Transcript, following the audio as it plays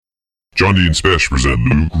Jondi and Spesh present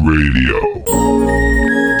Loöq Radio.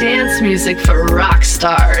 Dance music for rock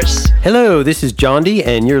stars. Hello, this is Jondi,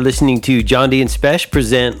 and you're listening to Jondi and Spesh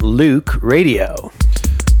present Loöq Radio.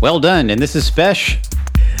 Well done, and this is Spesh.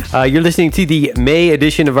 You're listening to the May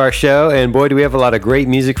edition of our show, and boy, do we have a lot of great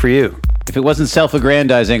music for you. If it wasn't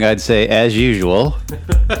self-aggrandizing, I'd say as usual.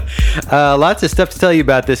 Lots of stuff to tell you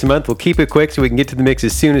about this month. We'll keep it quick so we can get to the mix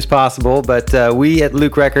as soon as possible, but we at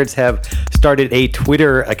Loöq Records have started a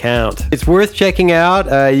Twitter account. It's worth checking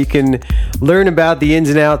out. You can learn about the ins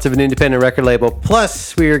and outs of an independent record label,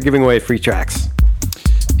 plus we are giving away free tracks.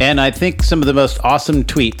 And I think some of the most awesome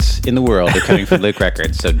tweets in the world are coming from Loöq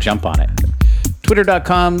Records, so jump on it.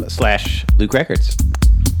 Twitter.com/Loöq Records.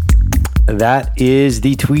 That is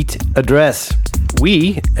the tweet address.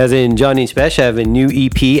 We, as in Jondi and Spesh, have a new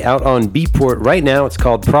EP out on Beatport right now. It's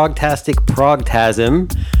called Progtastic Progtasm.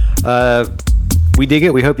 We dig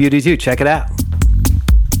it. We hope you do too. Check it out.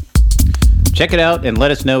 Check it out and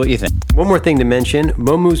let us know what you think. One more thing to mention,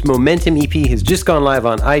 Momu's Momentum EP has just gone live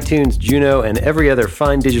on iTunes, Juno, and every other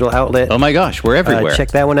fine digital outlet. Oh my gosh, we're everywhere.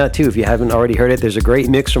 Check that one out too if you haven't already heard it. There's a great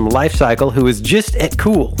mix from Lifecycle, who is just at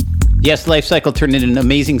Cool. Yes, Lifecycle turned in an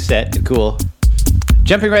amazing set. Cool.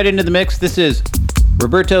 Jumping right into the mix, this is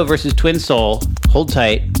Roberto versus Twin Soul. Hold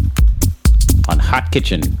tight on Hot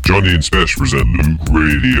Kitchen. Jondi and Spesh present Loöq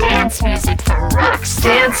Radio. Dance music for rock stars.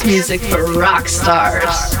 Dance music for rock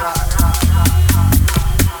stars.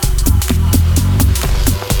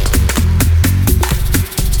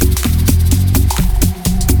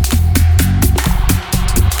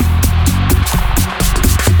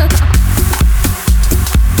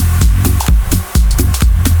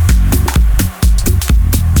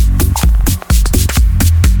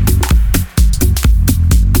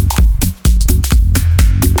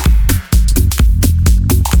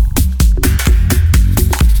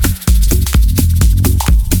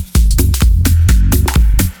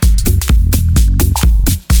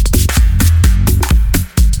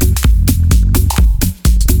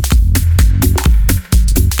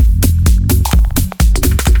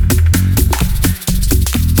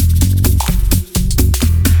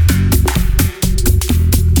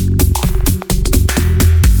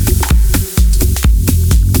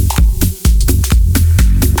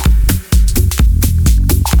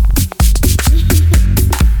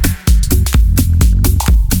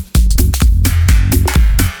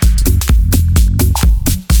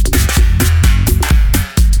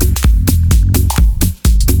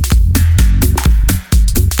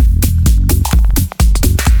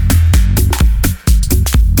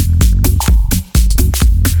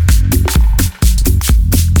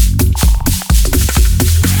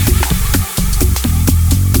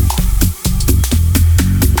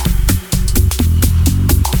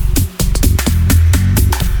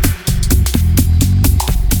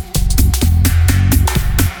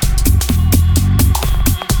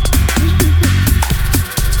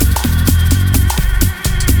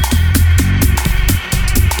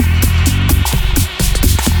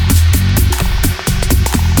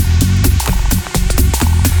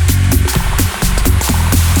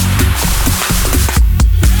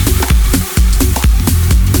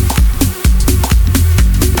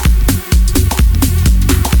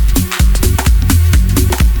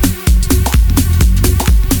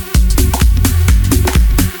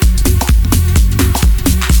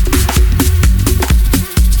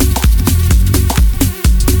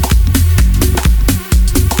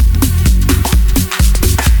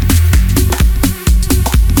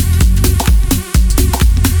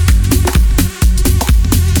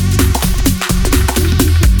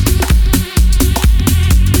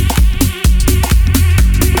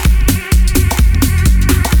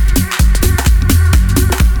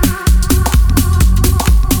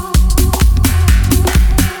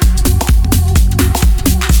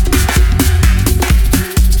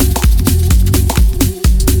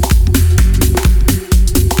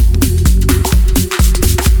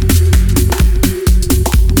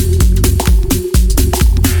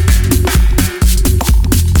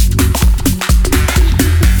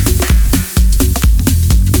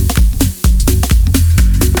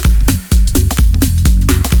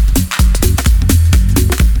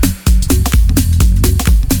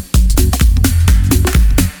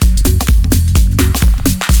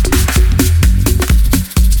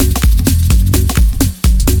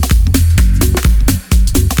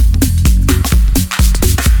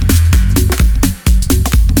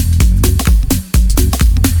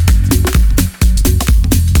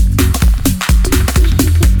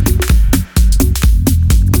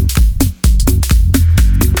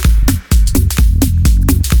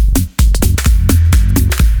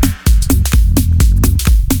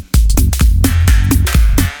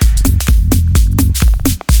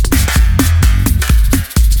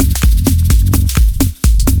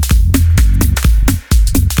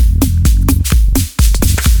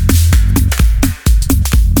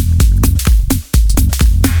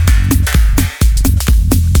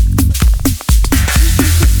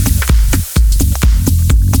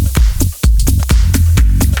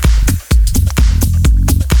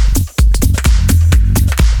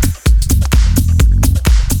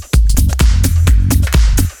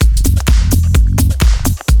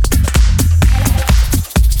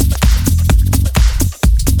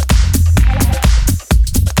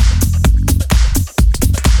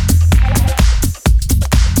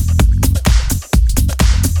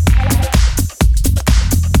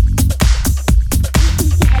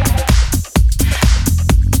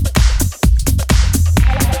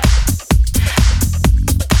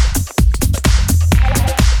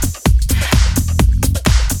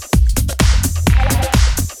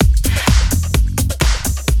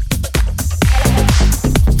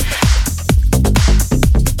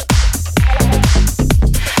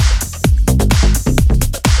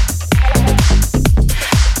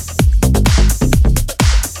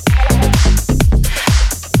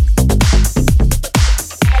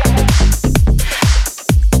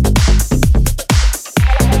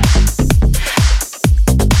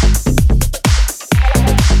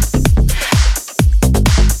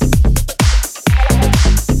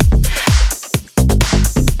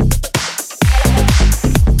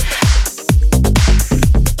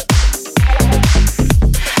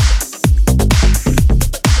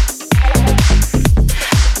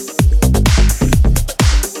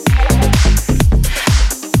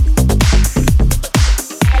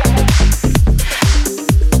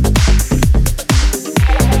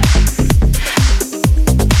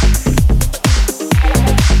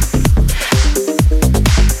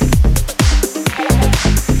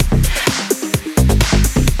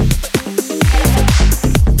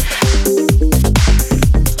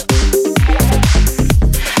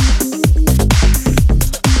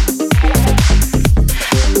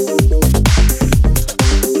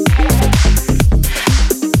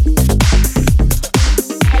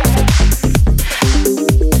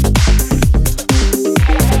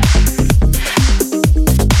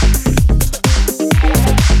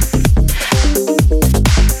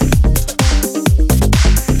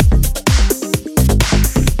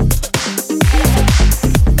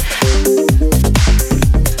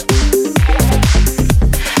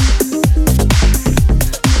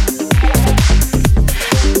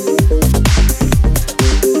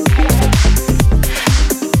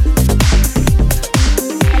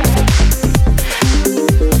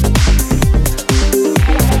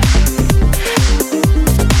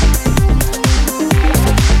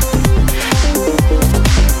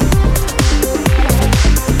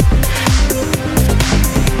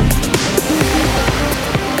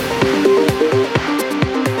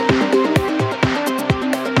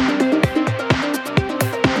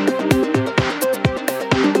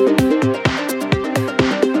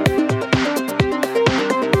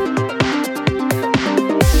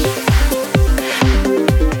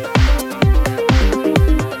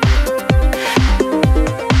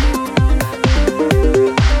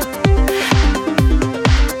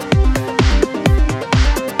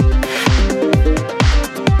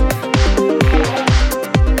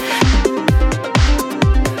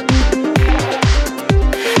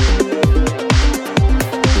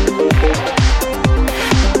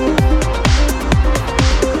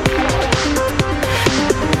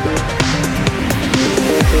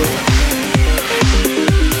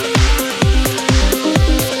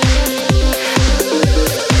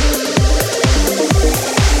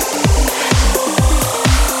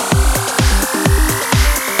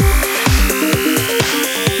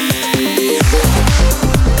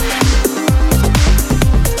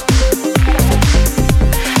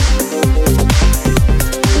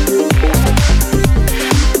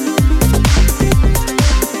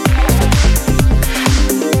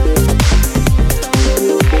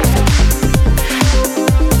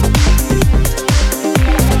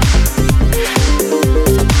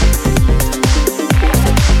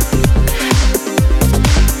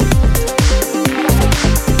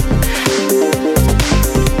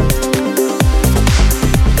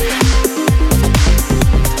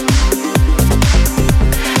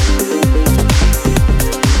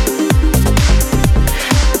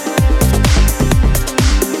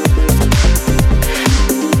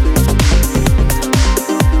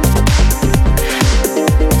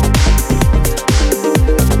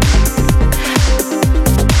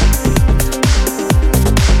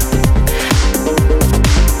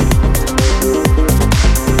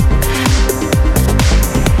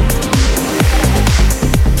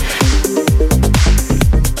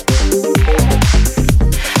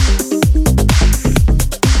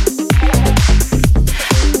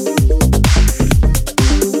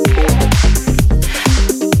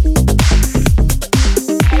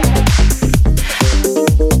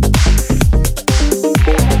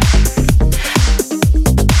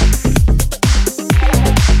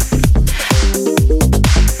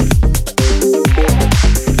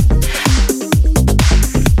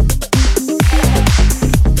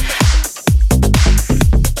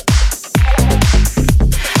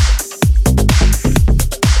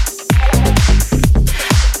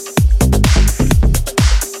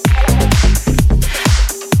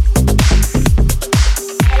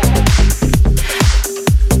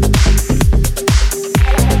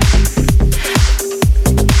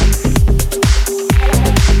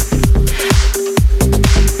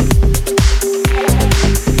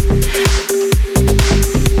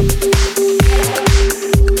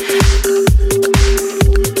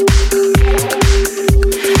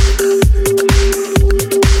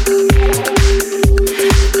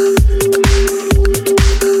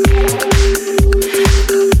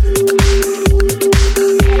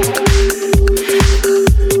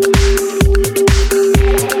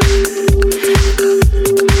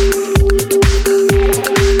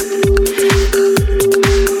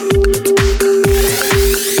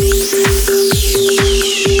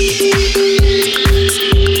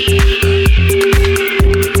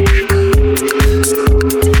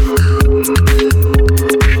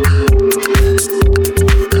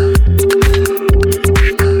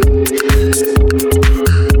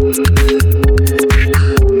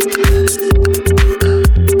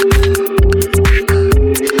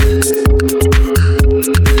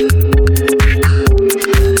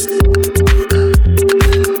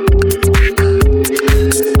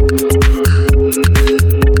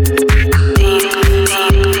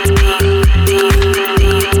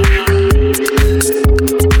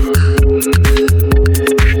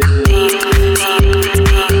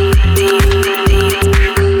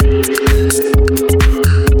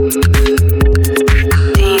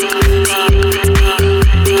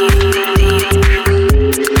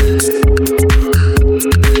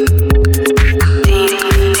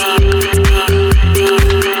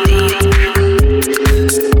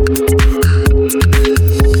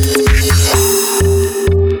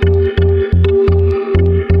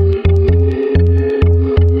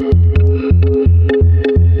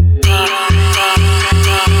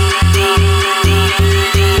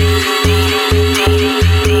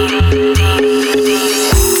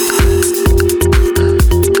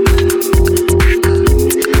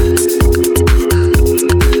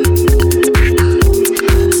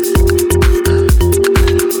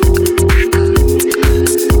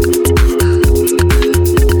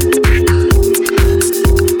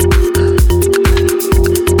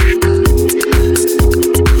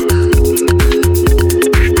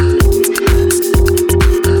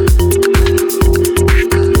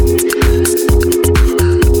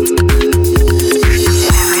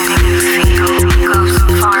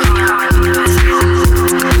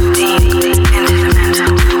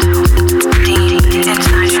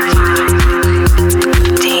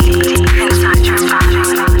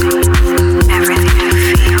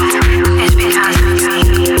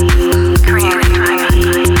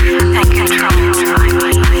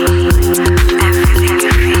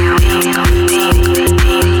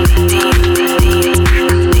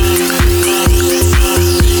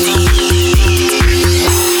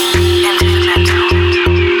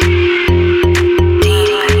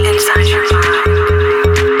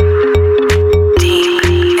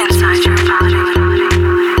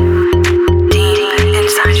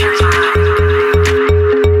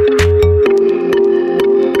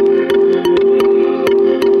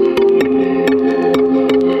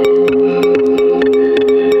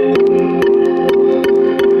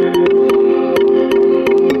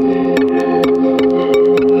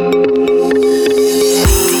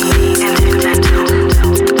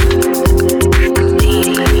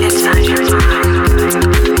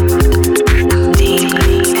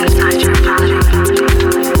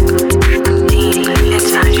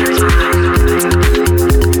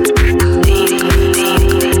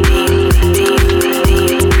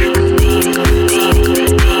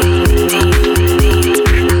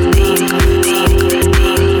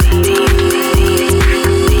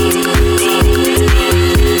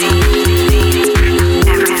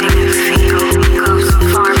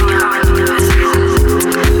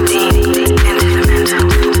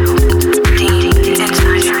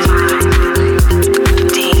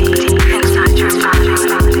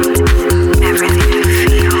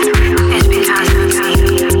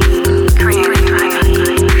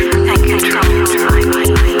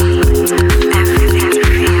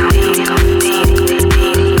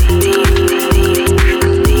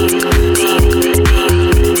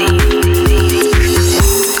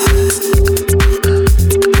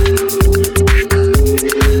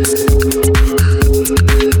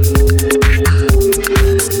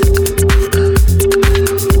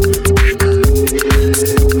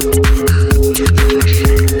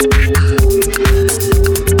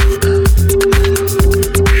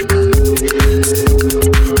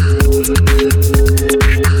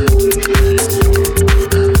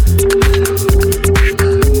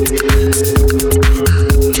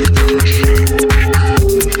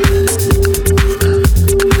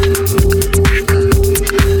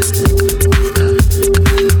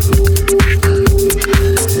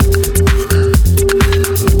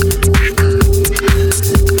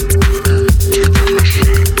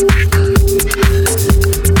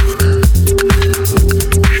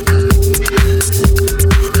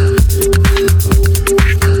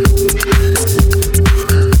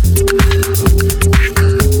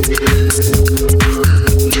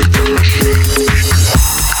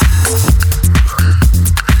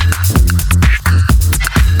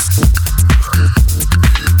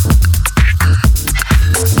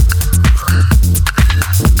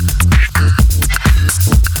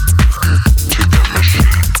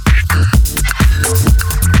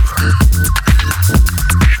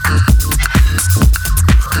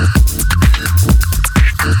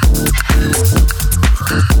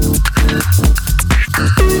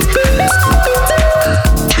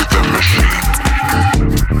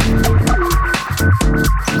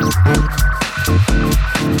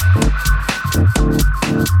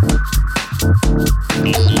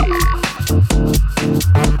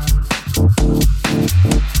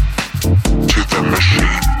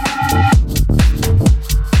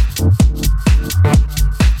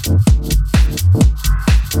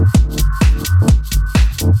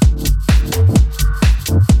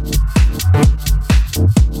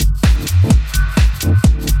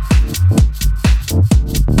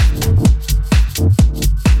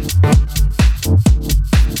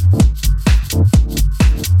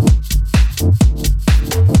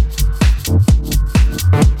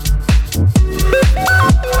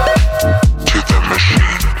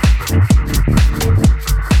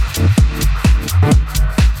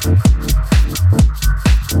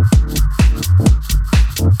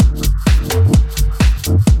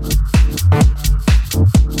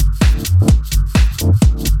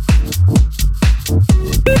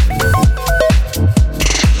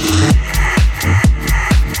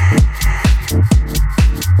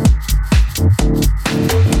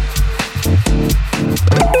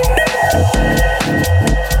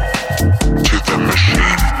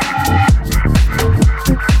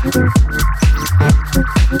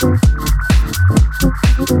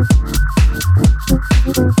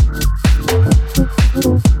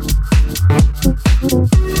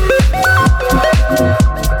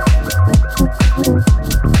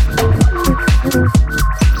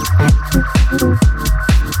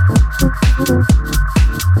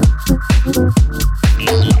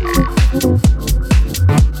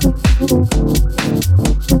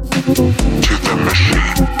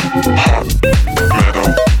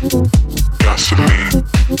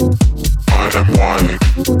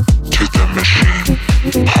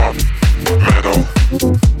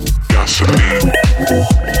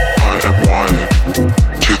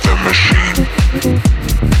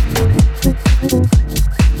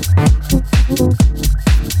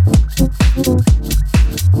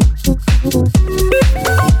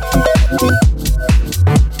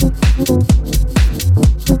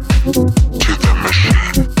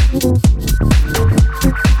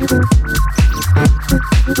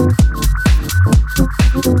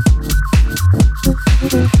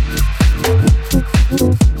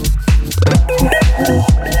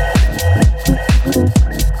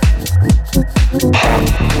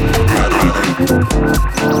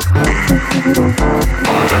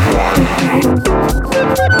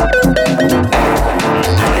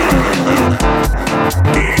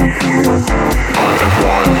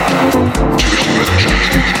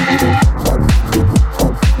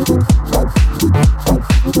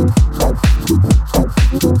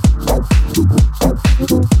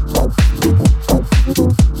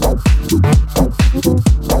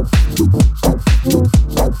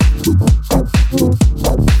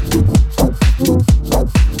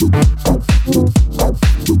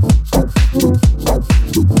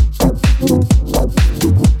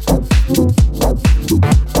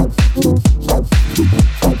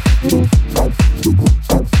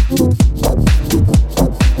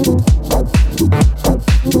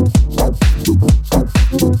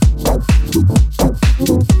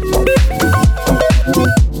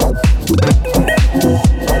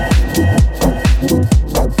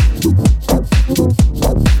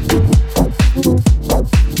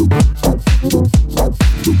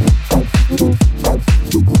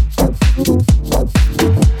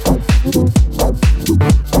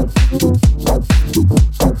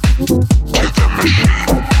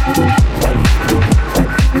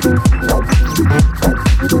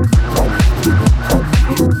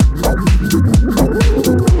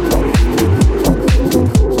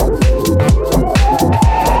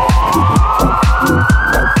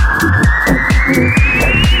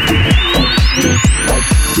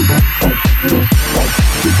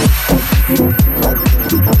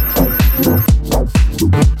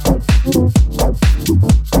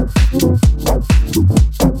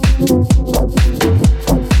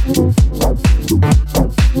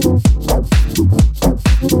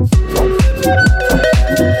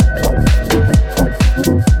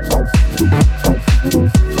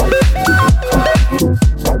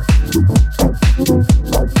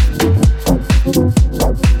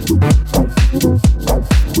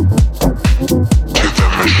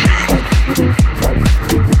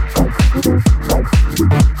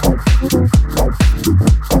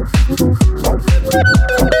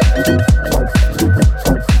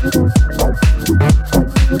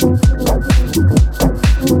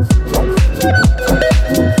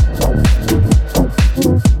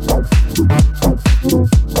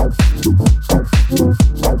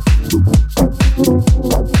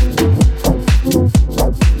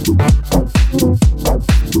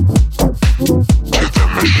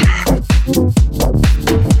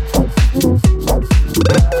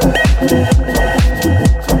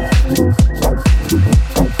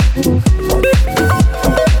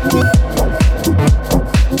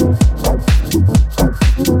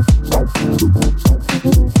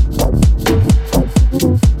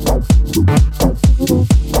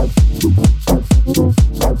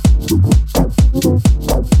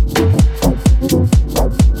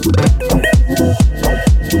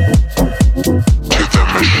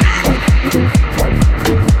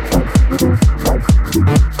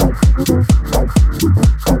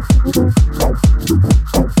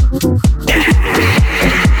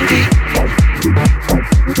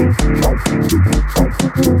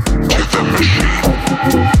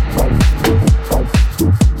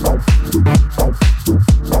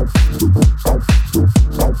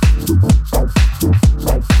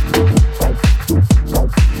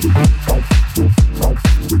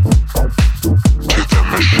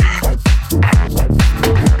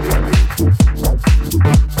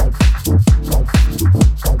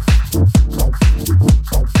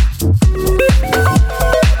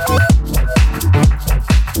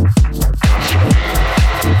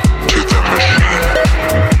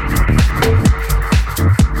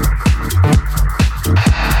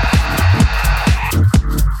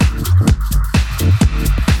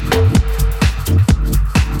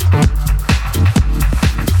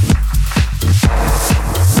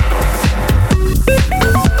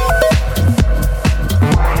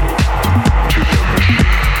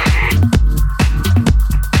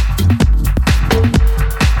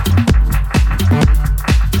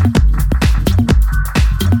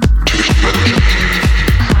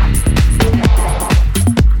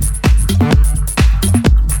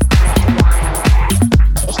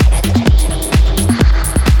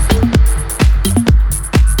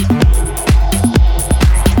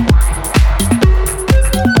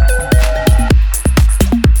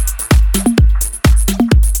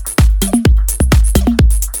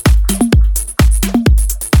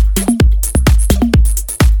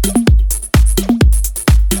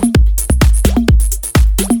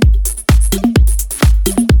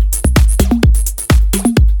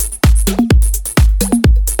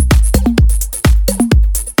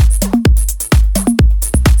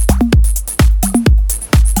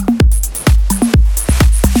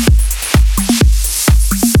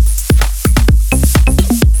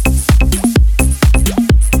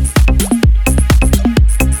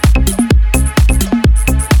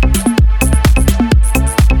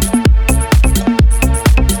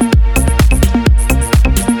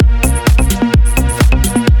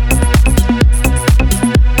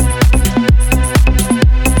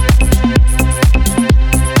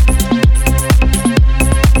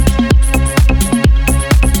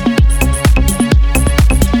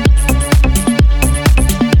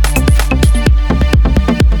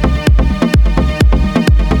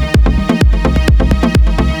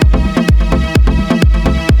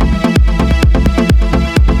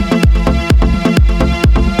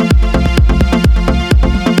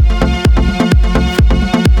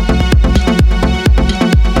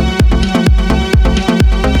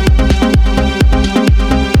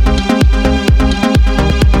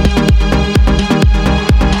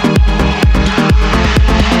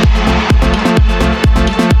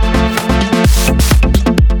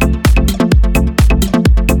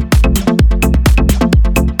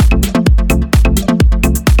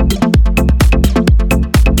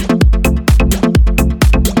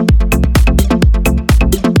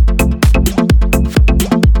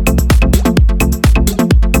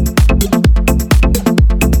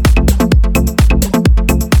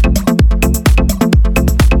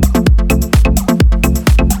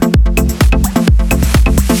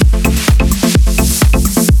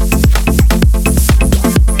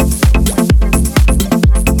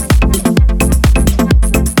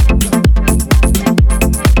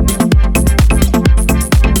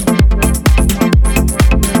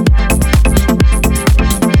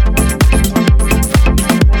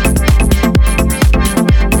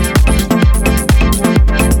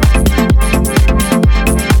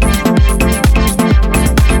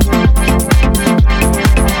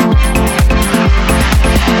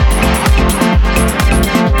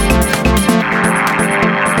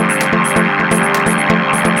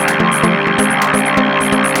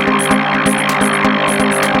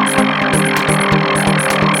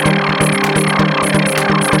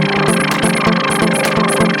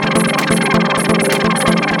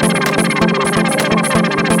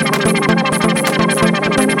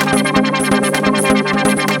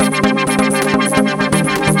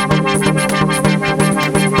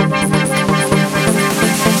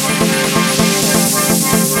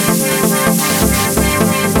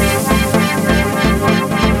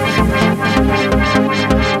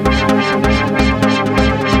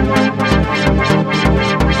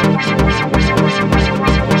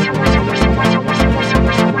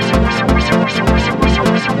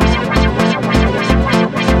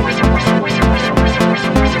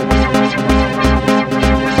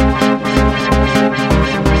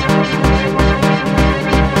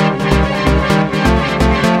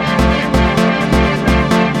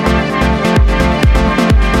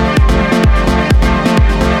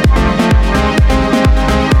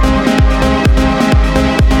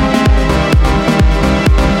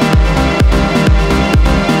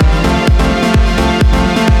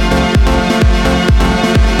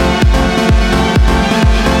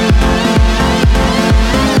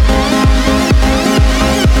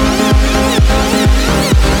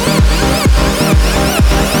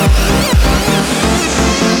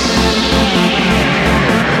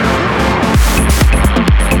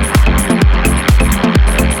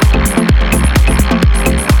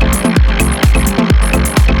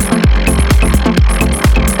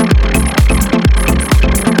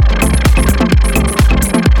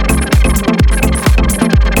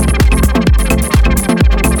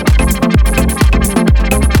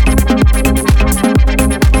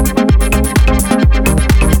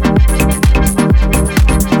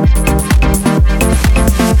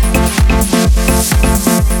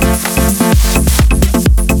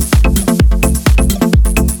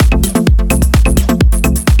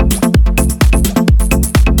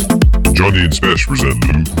 Jondi and Spesh present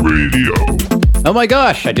Loöq Radio. Oh my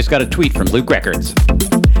gosh, I just got a tweet from Loöq Records.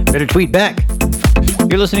 Better tweet back.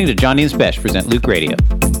 You're listening to Jondi and Spesh present Loöq Radio.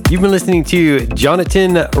 You've been listening to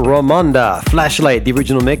Jonathan Ramonda, Flashlight, the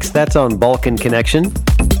original mix. That's on Balkan Connection.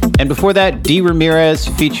 And before that, D. Ramirez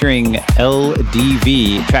featuring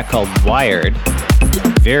LDV, a track called Wired.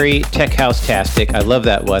 Very tech house-tastic. I love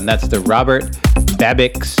that one. That's the Robert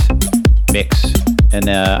Babix mix. And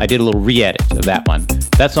I did a little re-edit of that one.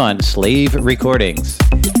 That's on Slave Recordings.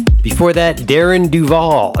 Before that, Darren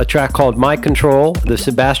Duval, a track called My Control, the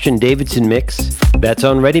Sebastian Davidson mix. That's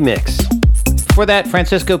on Ready Mix. Before that,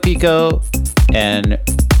 Francisco Pico and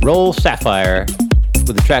Roll Sapphire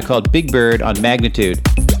with a track called Big Bird on Magnitude.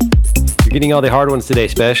 You're getting all the hard ones today,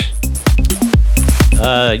 Spesh.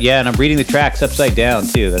 Yeah, and I'm reading the tracks upside down,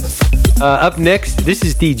 too. Up next, this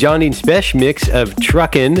is the Jondi and Spesh mix of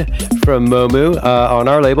Truckin' from Momu on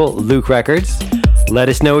our label, Loöq Records. Let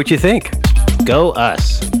us know what you think. Go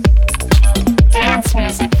us. Dance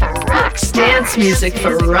music for rocks. Dance music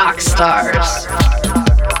for rock stars.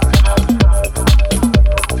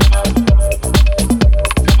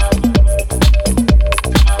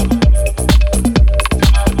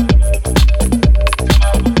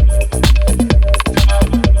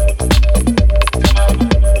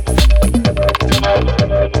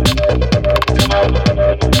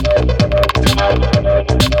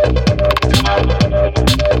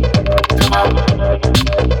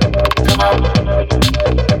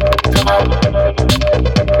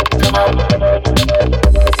 Come on.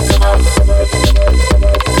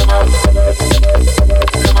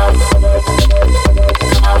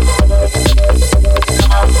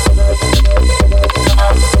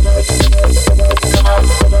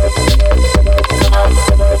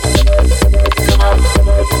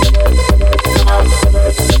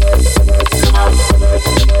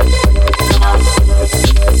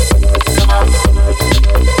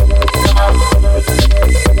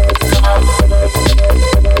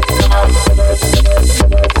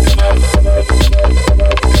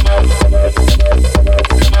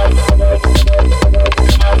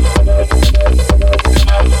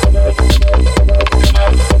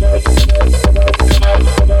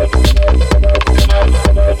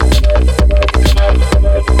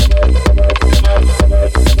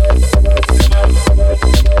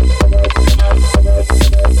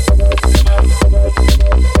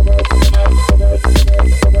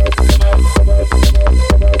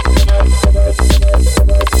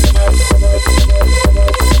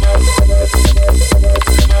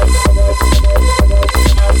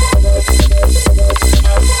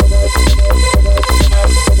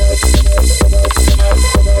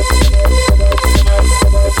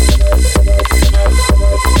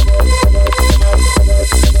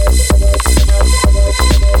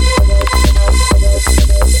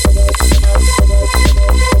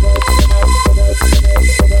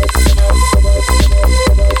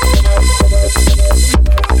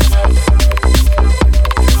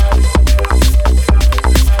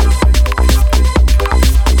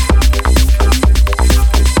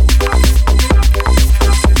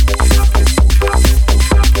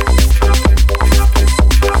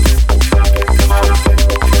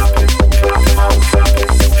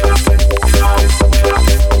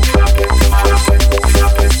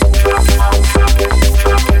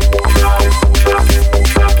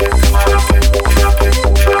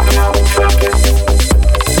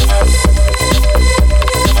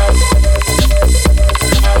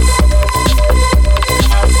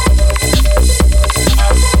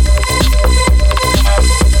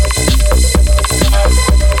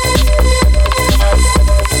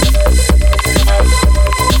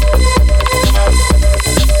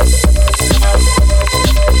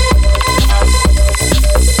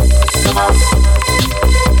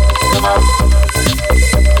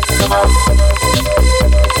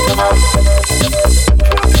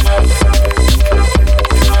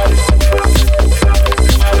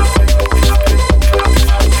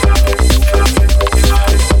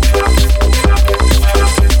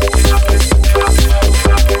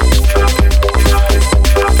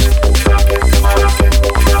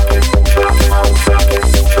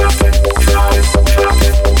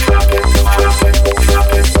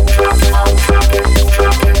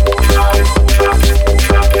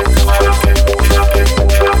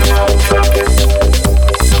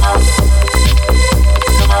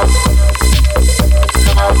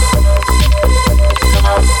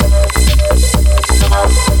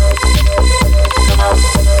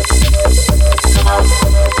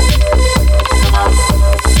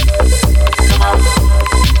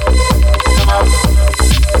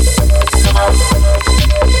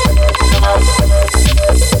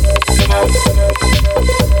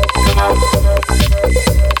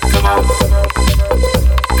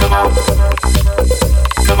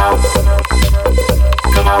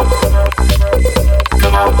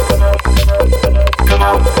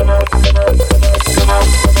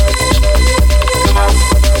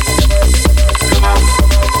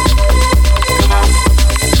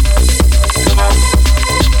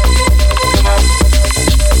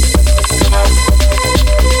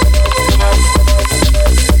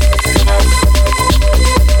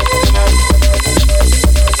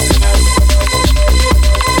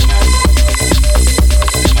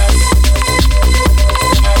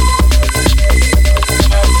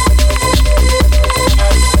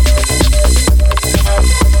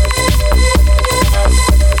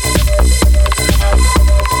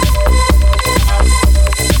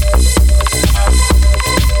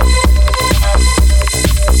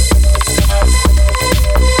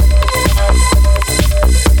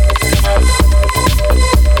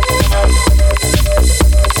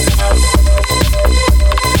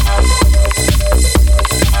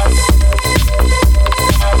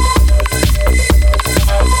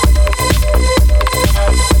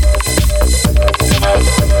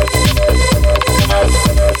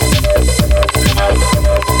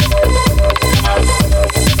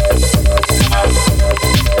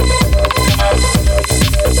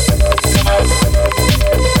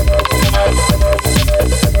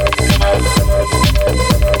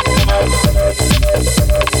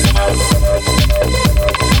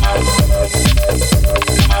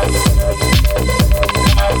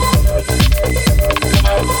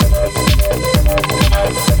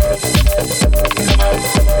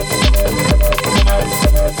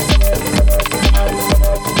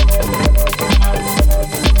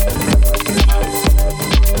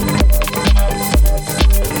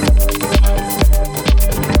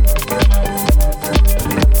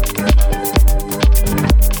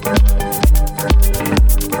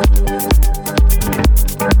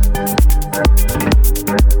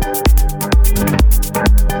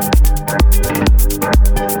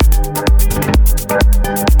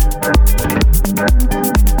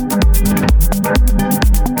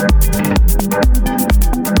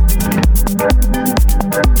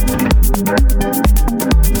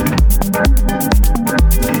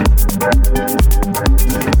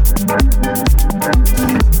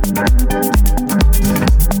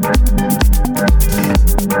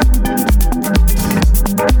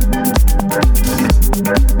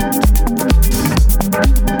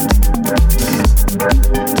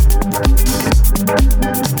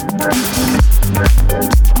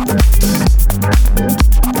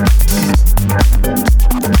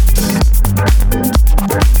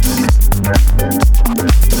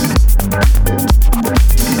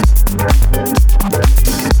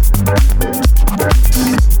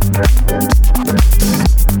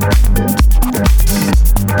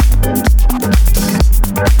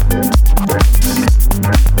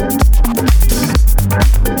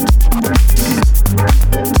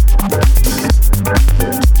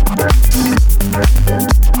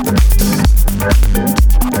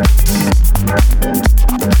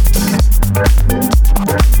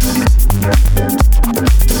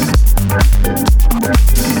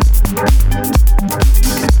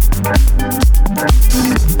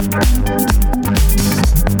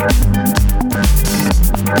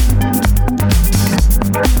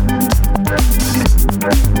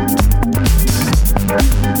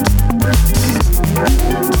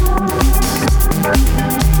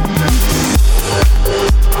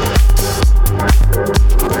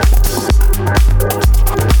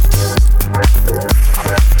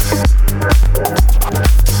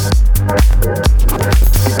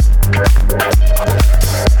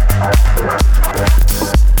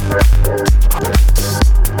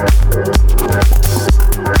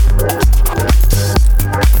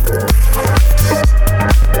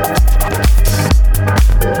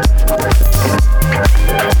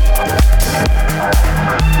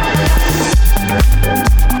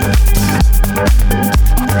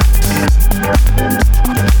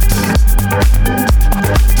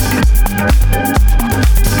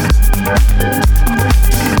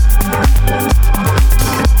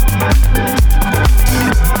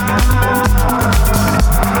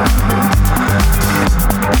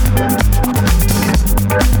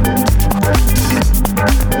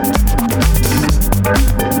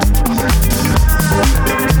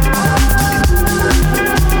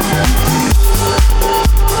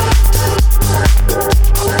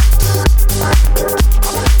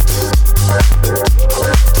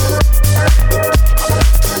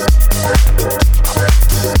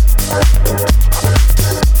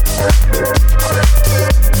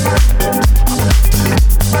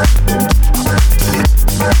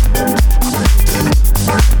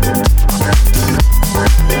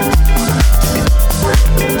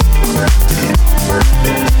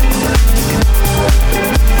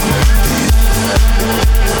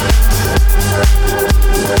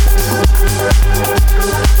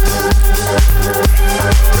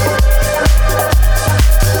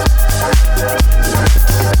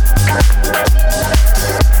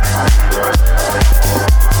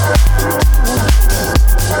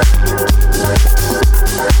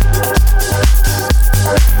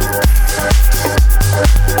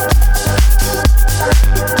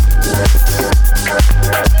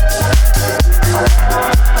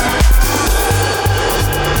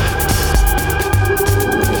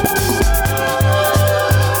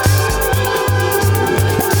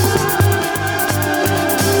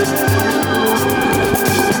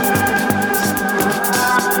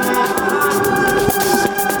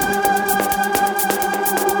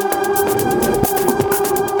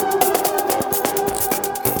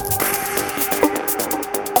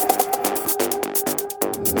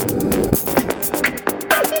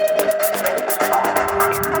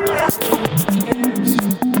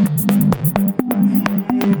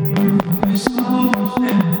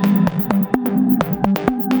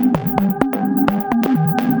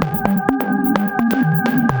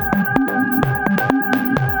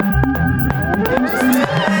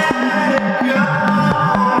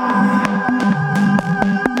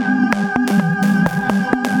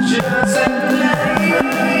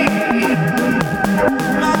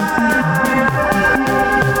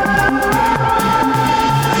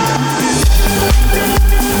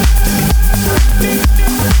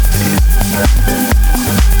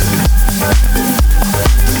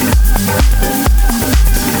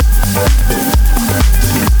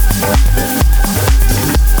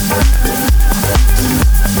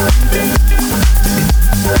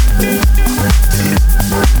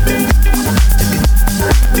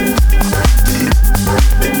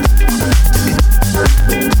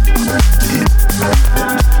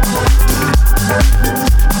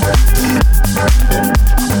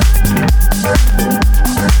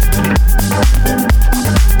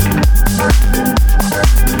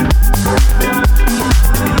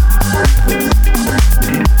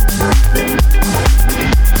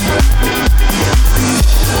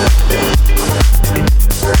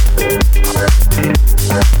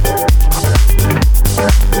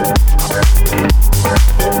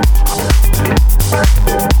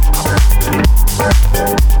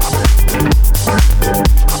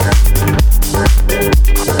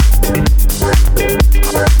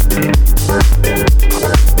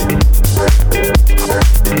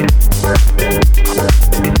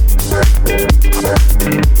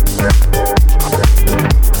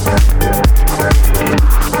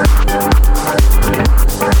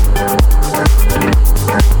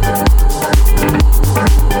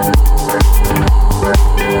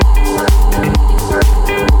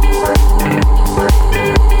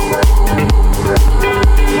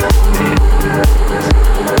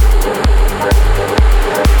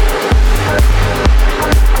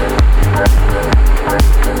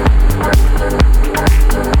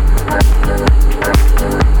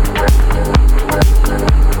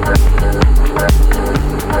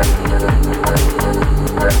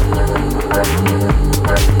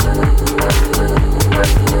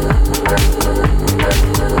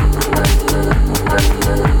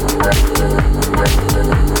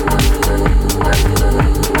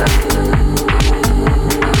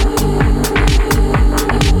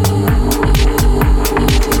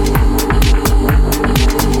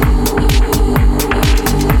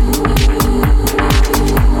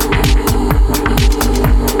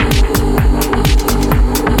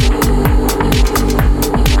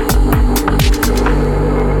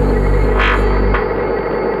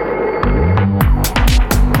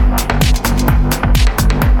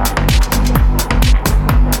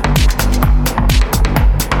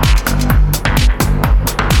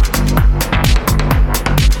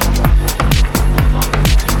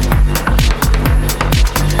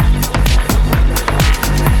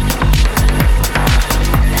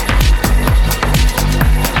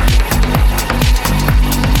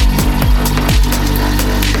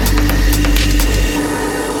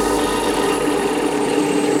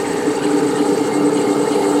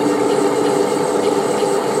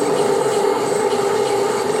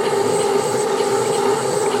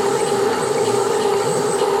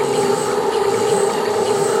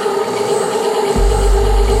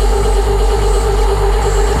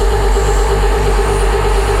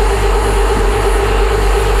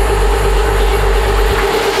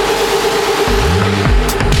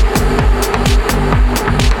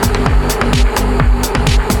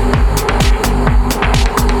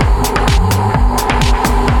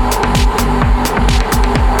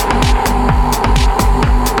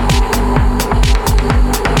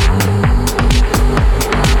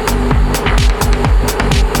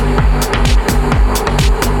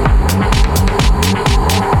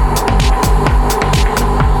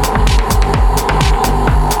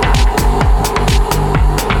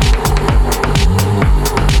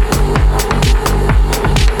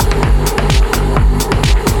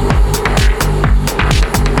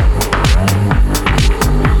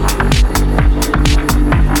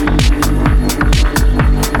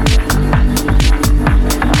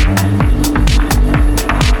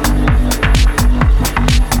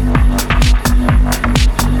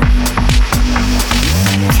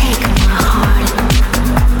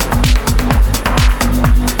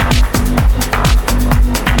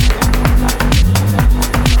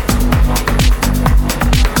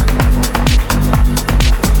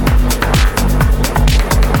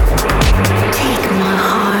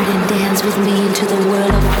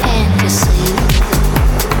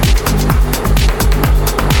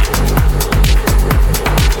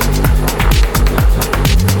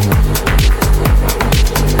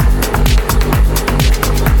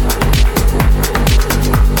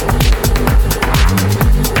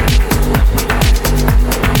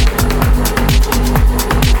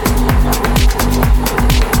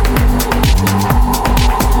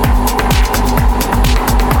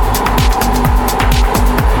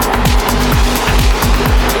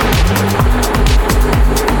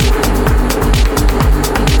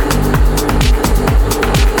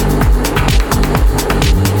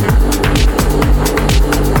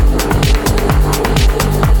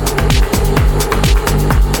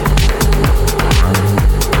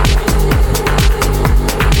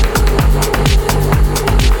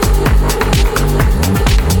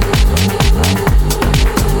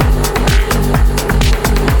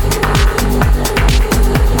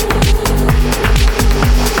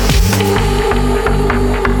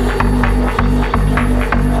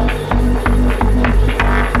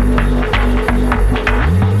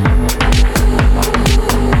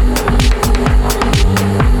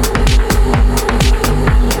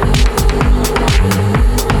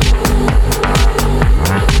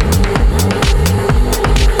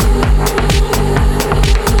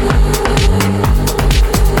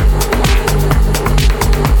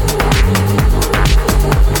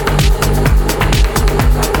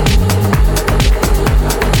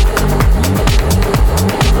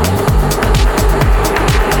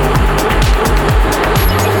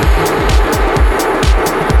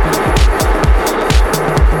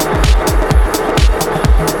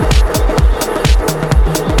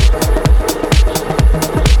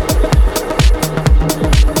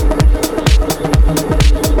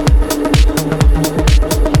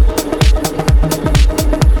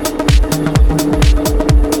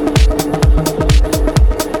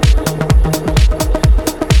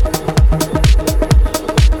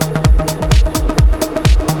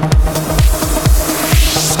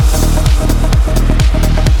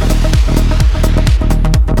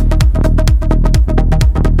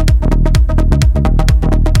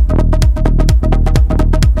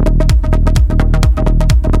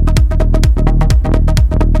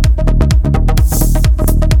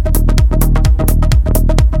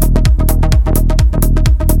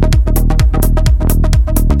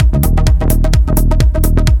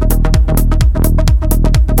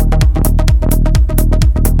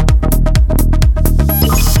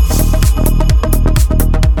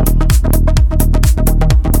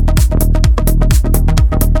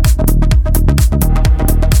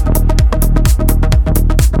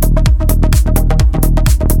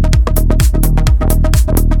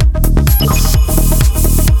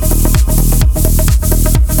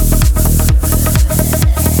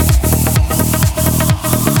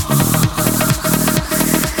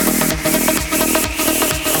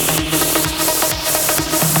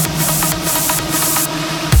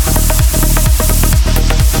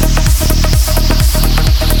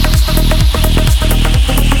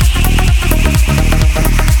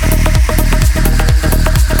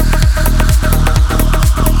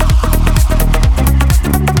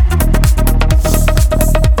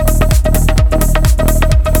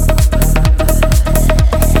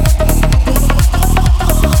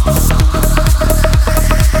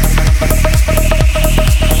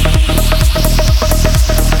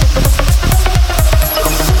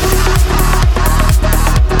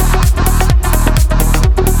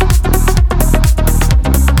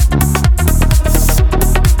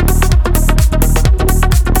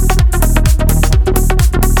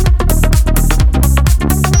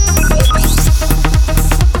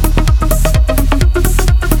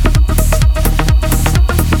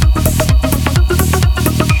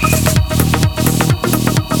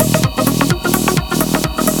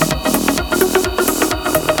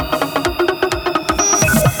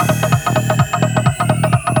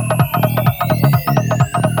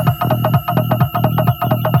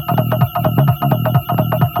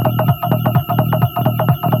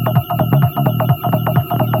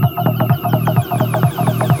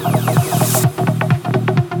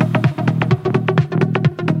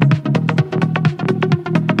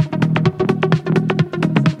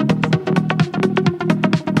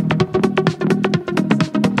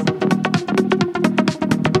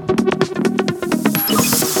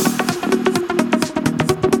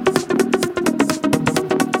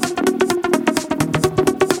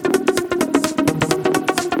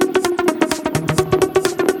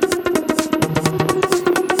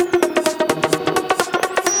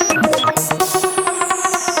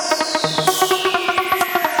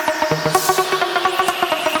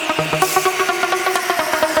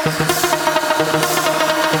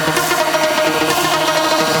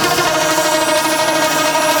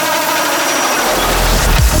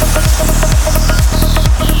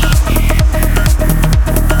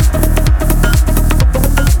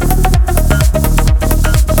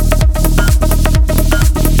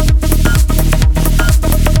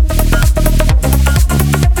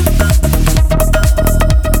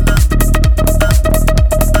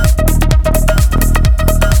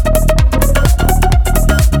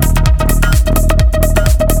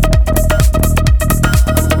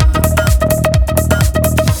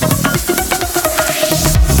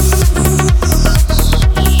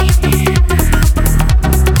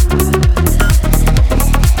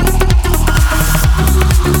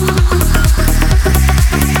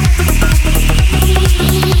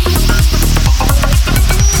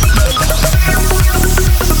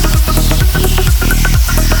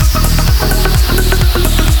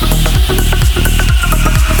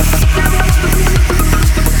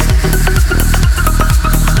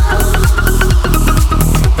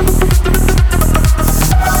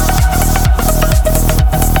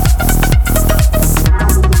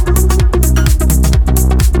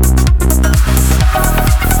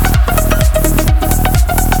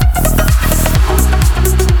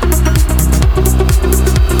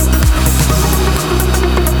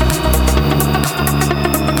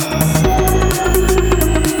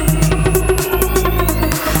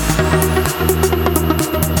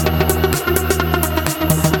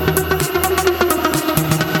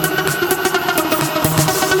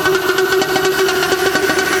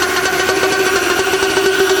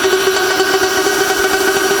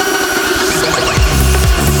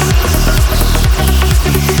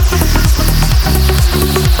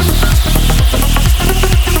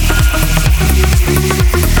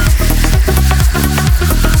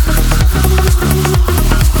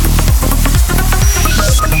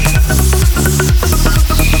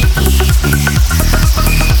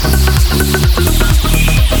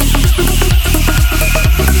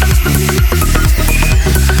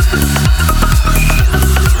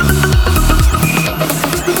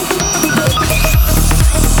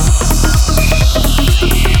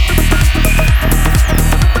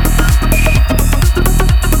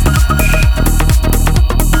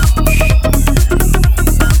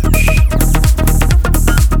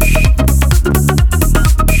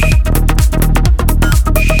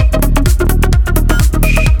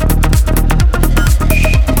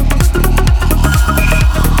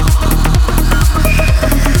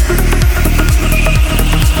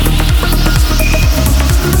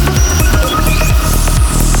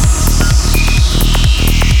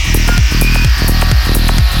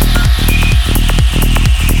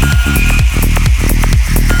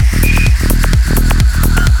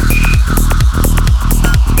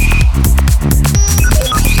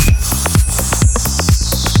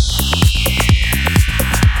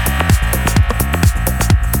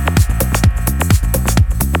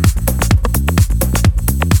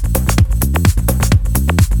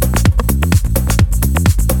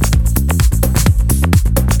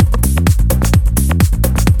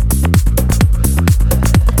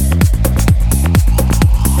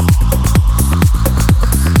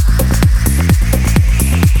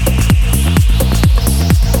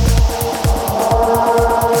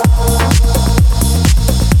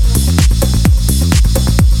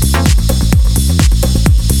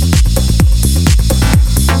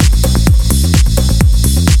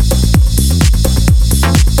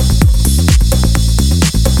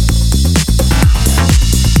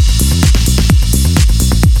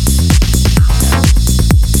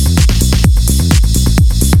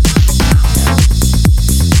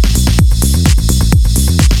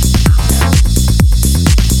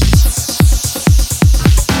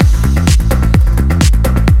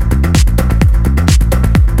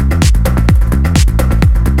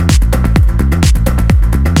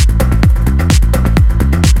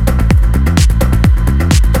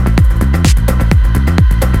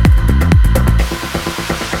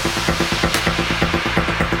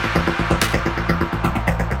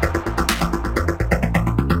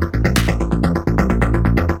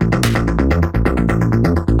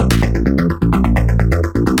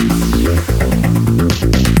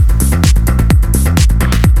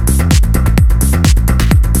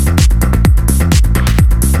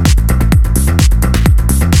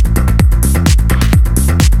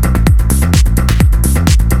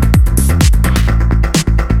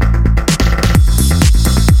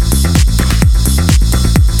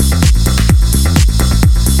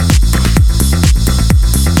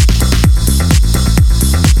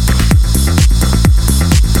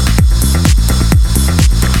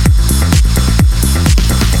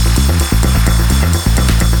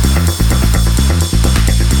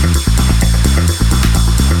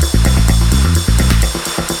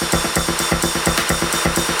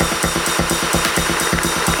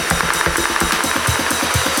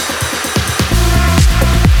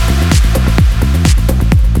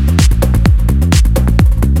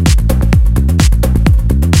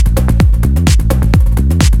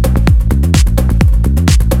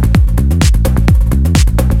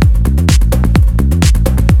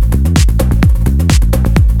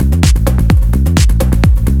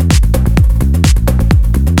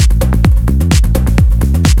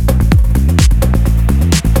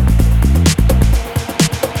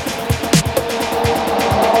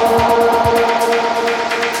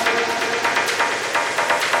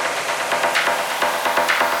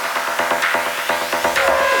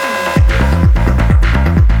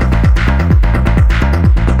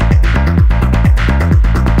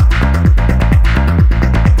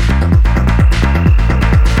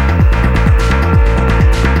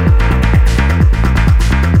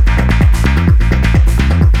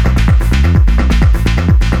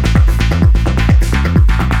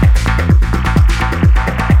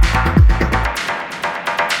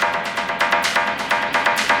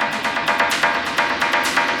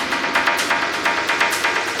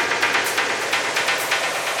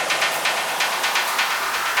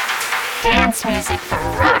 Dance music for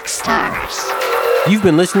rock stars. You've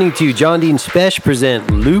been listening to Jondi Spesh present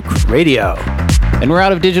Loöq Radio. And we're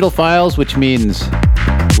out of digital files, which means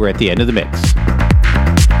we're at the end of the mix.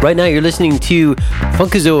 Right now you're listening to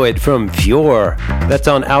Funkazoid from Fjord. That's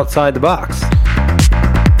on Outside the Box.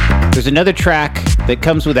 There's another track that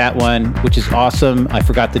comes with that one, which is awesome. I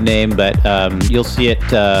forgot the name, but you'll see it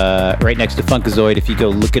right next to Funkazoid if you go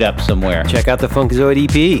look it up somewhere. Check out the Funkazoid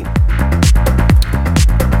EP.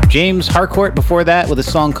 James Harcourt before that with a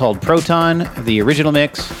song called Proton, the original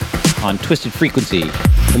mix on Twisted Frequency.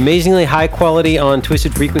 Amazingly high quality on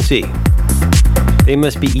Twisted Frequency. They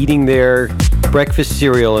must be eating their breakfast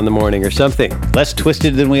cereal in the morning or something. Less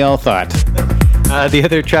twisted than we all thought. The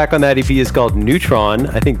other track on that EP is called Neutron.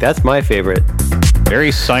 I think that's my favorite. Very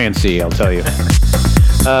sciencey, I'll tell you.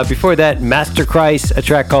 Before that, Master Christ, a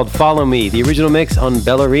track called Follow Me, the original mix on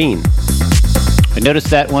Bellarine. I noticed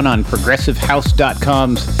that one on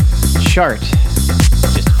ProgressiveHouse.com's chart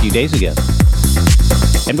just a few days ago.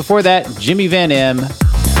 And before that, Jimmy Van M,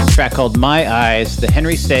 a track called My Eyes, the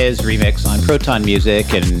Henry Saez remix on Proton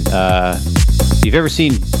Music. And if you've ever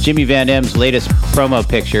seen Jimmy Van M's latest promo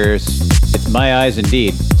pictures, it's My Eyes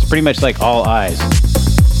indeed. It's pretty much like all eyes.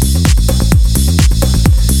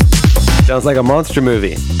 Sounds like a monster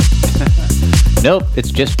movie. Nope,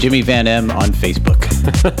 it's just Jimmy Van M on Facebook.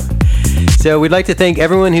 So we'd like to thank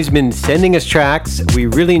everyone who's been sending us tracks. We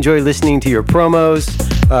really enjoy listening to your promos.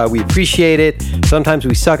 We appreciate it. Sometimes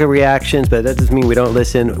we suck at reactions, but that doesn't mean we don't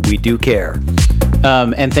listen. We do care.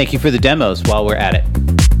 And thank you for the demos while we're at it.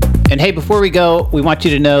 And hey, before we go, we want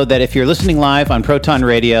you to know that if you're listening live on Proton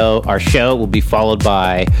Radio, our show will be followed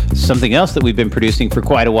by something else that we've been producing for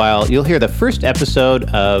quite a while. You'll hear the first episode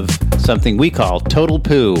of something we call Total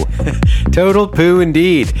Poo. Total Poo,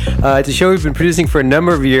 indeed. It's a show we've been producing for a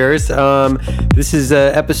number of years. This is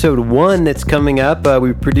episode 1 that's coming up.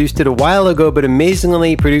 We produced it a while ago, but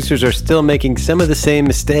amazingly, producers are still making some of the same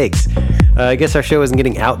mistakes. I guess our show isn't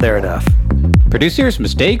getting out there enough. Producers?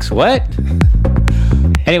 Mistakes? What?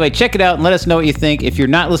 Anyway, check it out and let us know what you think. If you're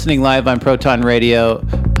not listening live on Proton Radio,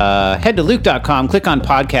 head to Loöq.com, click on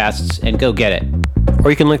podcasts, and go get it.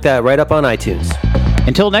 Or you can look that right up on iTunes.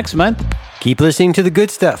 Until next month, keep listening to the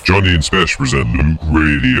good stuff. Jondi Spesh present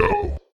Loöq Radio.